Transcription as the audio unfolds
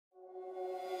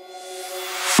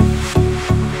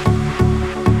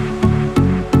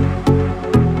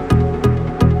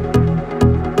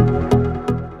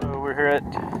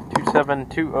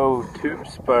7202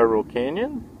 Spiral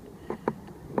Canyon.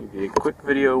 Give you a quick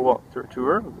video walkthrough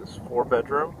tour of this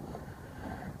 4-bedroom,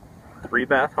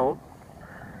 3-bath home.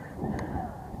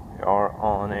 We are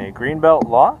on a greenbelt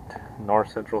lot,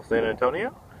 north central San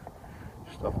Antonio,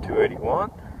 just off 281.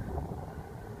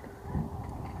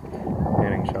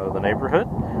 Panning shot of the neighborhood.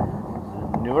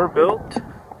 Newer built,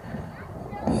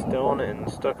 stone and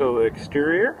stucco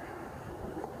exterior.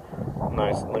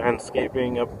 Nice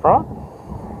landscaping up front.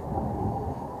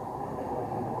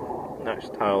 Nice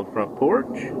tiled front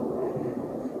porch.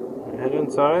 Head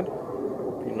inside.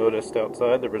 If you noticed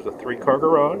outside there was a 3-car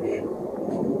garage.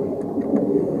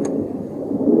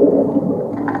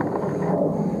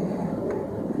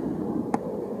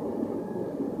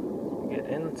 Get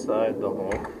inside the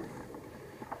home.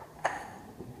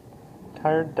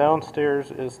 Entire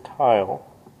downstairs is tile.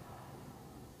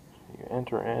 You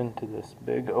enter into this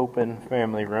big open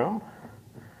family room.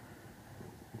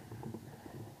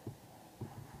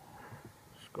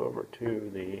 Let's go over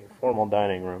to the formal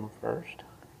dining room first.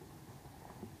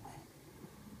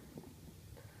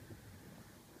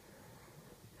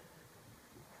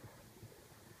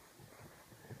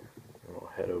 We'll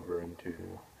head over into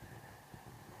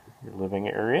your living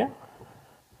area.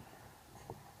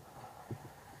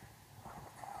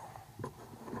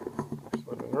 This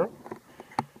living room.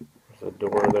 There's a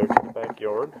door there to the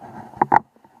backyard.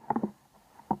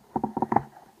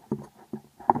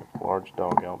 Large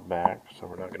dog out back, so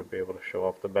we're not going to be able to show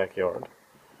off the backyard.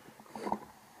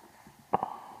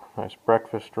 Nice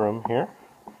breakfast room here.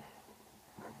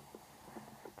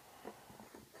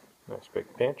 Nice big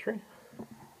pantry.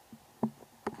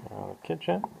 The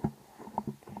kitchen.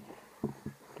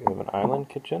 We have an island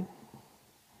kitchen.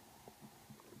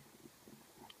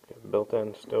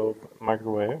 Built-in stove,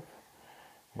 microwave,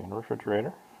 and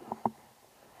refrigerator.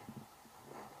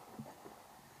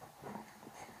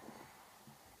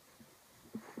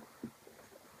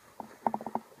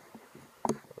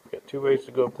 We've got 2 ways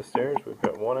to go up the stairs. We've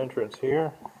got one entrance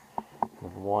here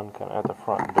and one kind of at the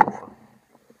front door.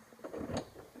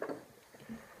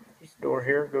 This door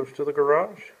here goes to the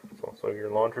garage. It's also your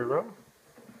laundry room.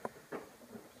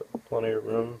 So plenty of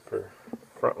room for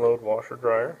front load washer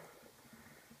dryer.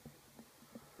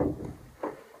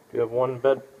 You have one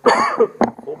bed,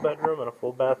 full bedroom and a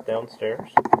full bath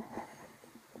downstairs.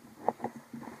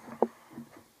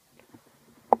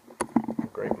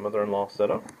 Great mother-in-law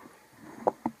setup.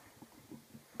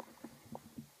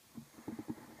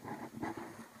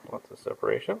 Lots of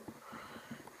separation.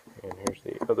 And here's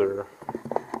the other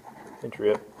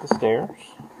entry up the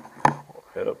stairs. We'll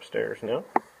head upstairs now.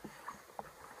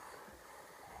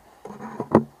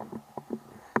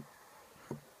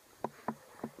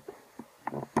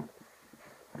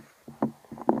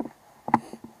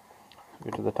 Go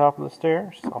to the top of the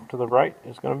stairs. Off to the right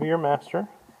is going to be your master.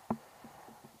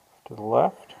 To the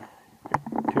left,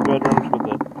 2 bedrooms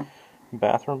with a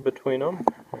bathroom between them,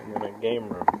 and then a game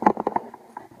room.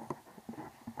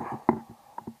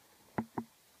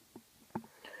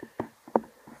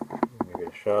 You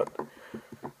get a shot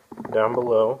down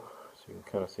below, so you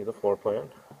can kind of see the floor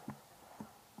plan.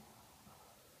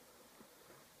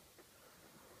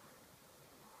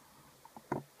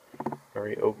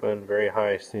 Very open, very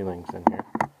high ceilings in here.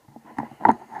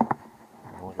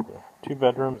 Look at the 2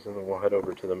 bedrooms, and then we'll head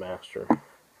over to the master.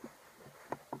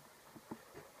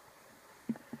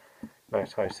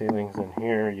 Nice high ceilings in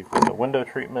here. You've got the window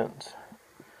treatments,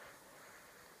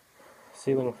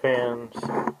 ceiling fans,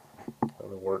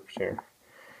 other works here.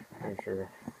 Here's your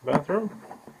bathroom.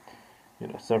 You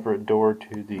get a separate door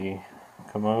to the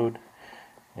commode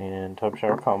and tub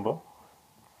shower combo.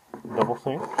 Double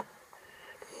sink.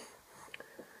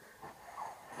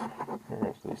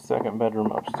 Here's the 2nd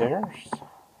bedroom upstairs,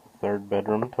 3rd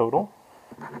bedroom total.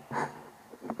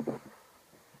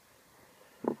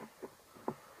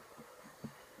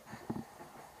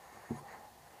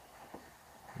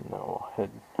 Now we'll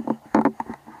head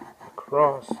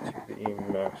across to the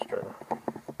master.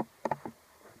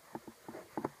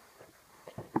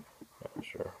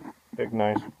 Sure. Big,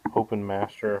 nice, open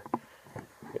master.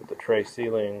 Get the tray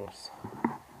ceilings.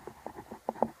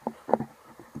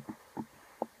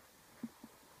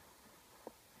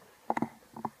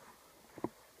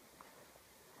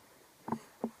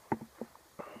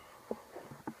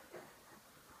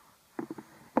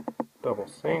 Double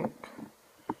sink.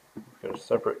 We've got a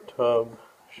separate tub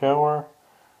shower.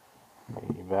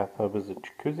 The bathtub is a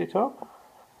jacuzzi tub.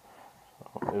 So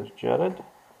it is jetted.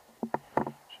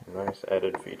 It's a nice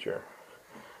added feature.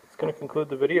 It's going to conclude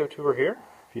the video tour here.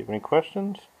 If you have any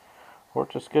questions or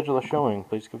to schedule a showing,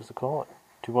 please give us a call at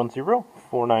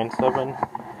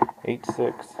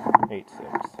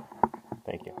 210-497-8686.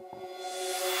 Thank you.